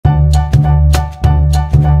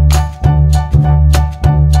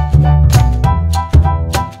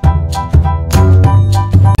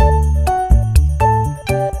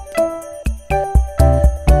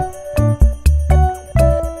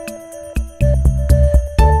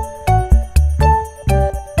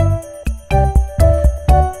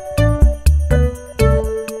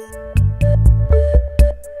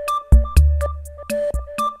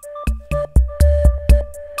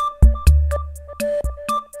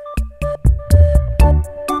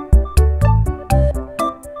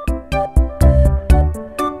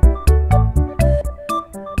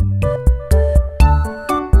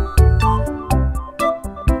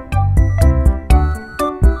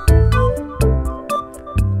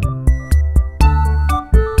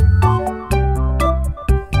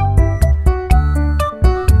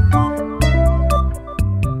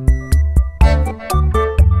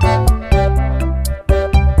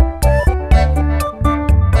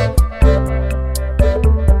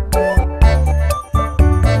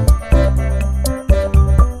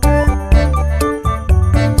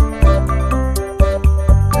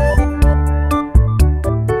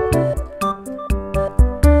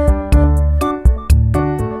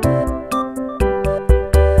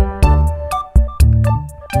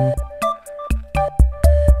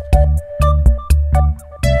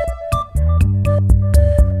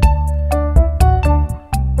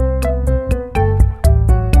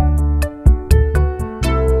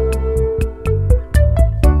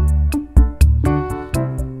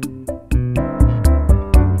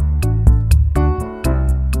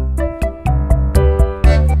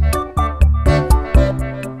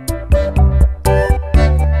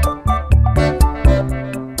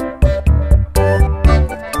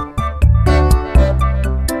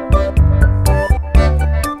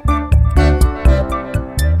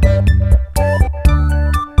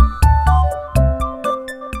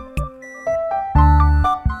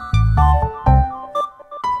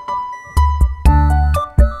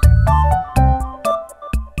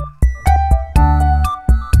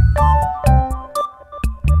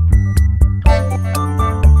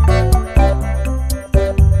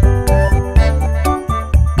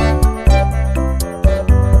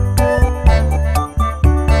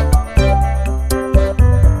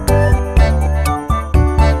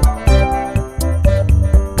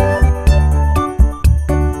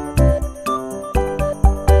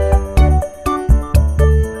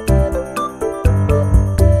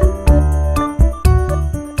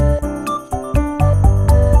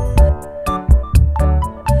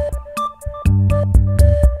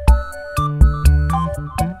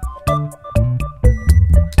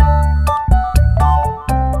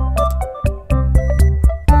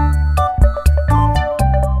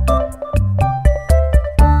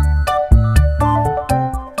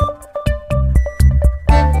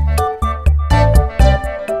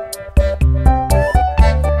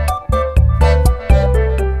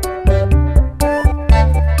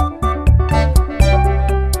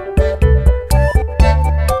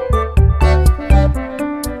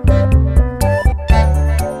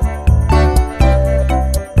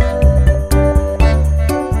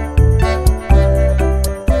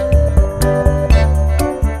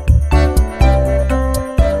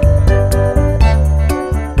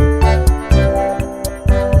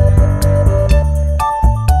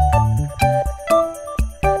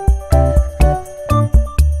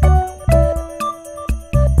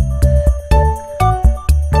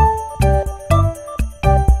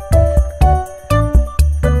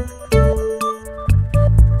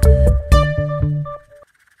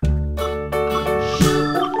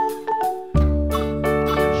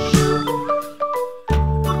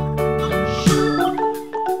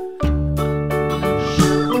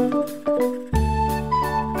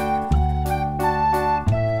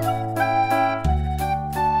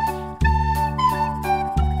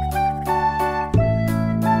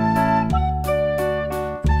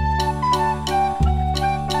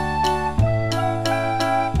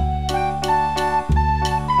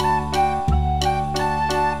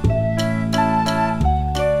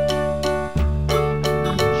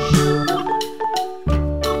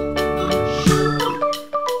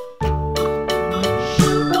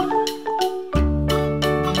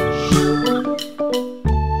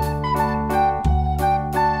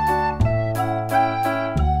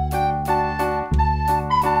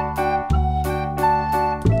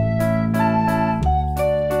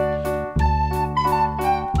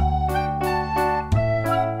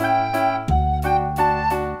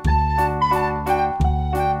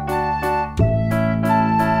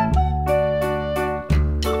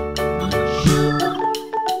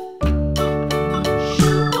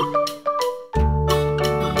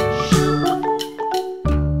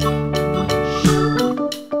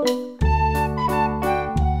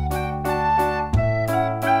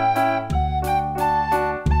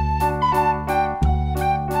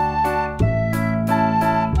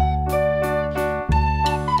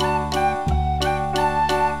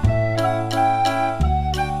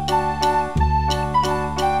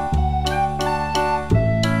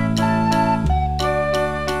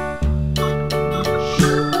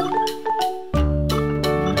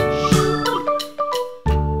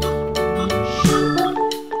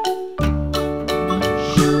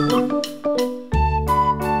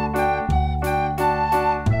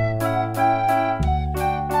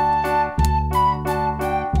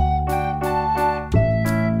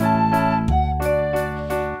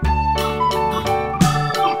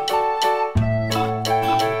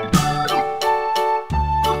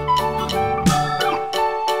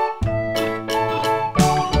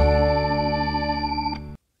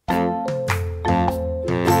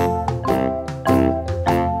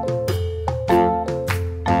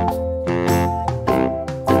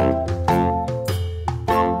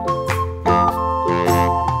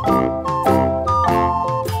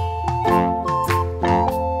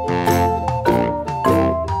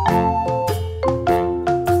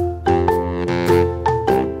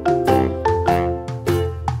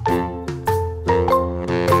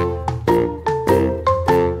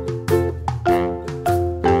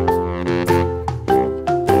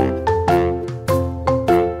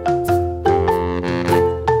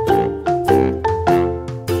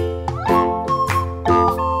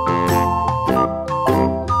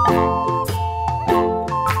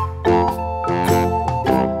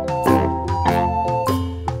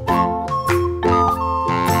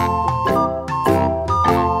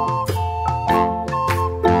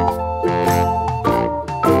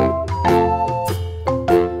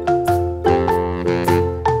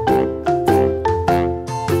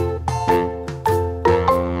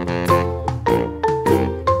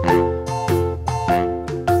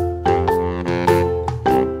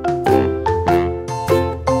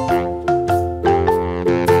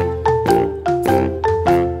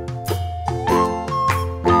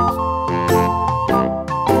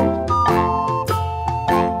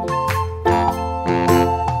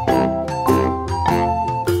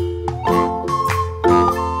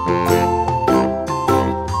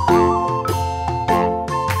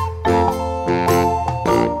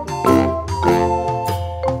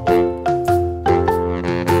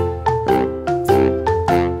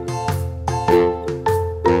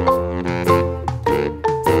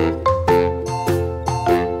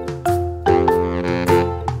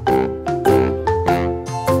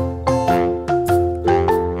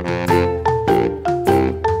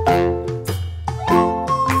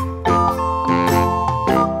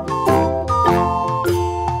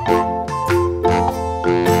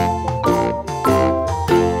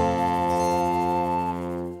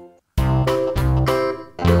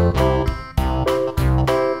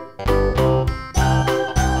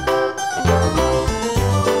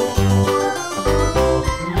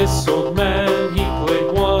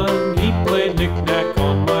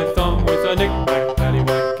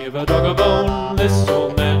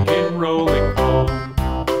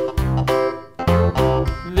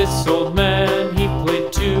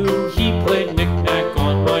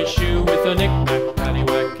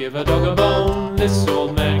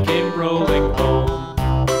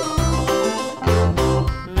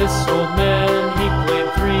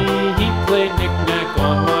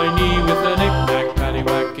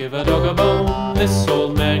give a dog a bone. This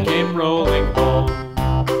old man came rolling home.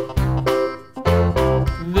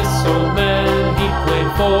 This old man, he played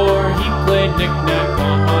he played knick-knack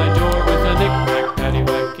on my door with a knick-knack,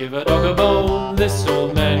 paddywhack, give a dog a bone. This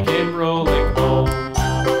old man came rolling home.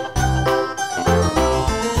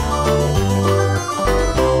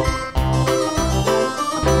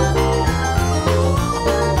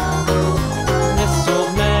 This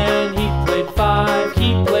old man, he played five,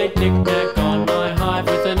 he played knick-knack on my hive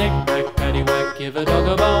with a knick-knack, paddywhack, give a dog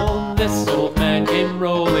a bone. This old man came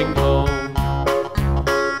rolling home.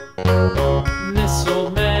 This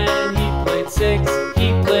old man, he played six,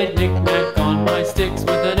 he played knick-knack on my sticks with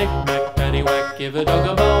a knick-knack, paddywhack, give a dog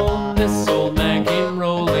a bone. This old man came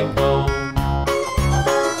rolling home.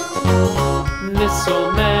 This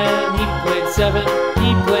old man, he played seven,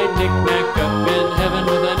 he played knick-knack up in heaven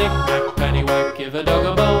with a knick-knack, paddywhack, give a dog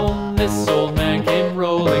a bone. This old man came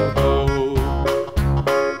rolling home.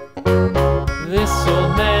 This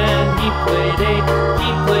old man, he played eight, he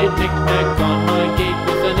played knick-knack on my gate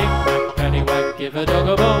with a knick-knack, paddywhack, give a dog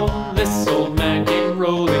a bone. This old man came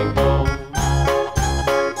rolling home.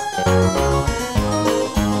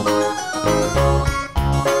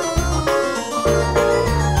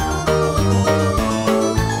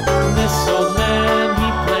 This old man, he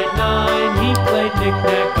played nine, he played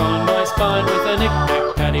knick-knack on my spine with a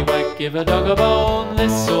knick-knack, paddywhack, give a dog a bone.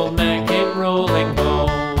 This old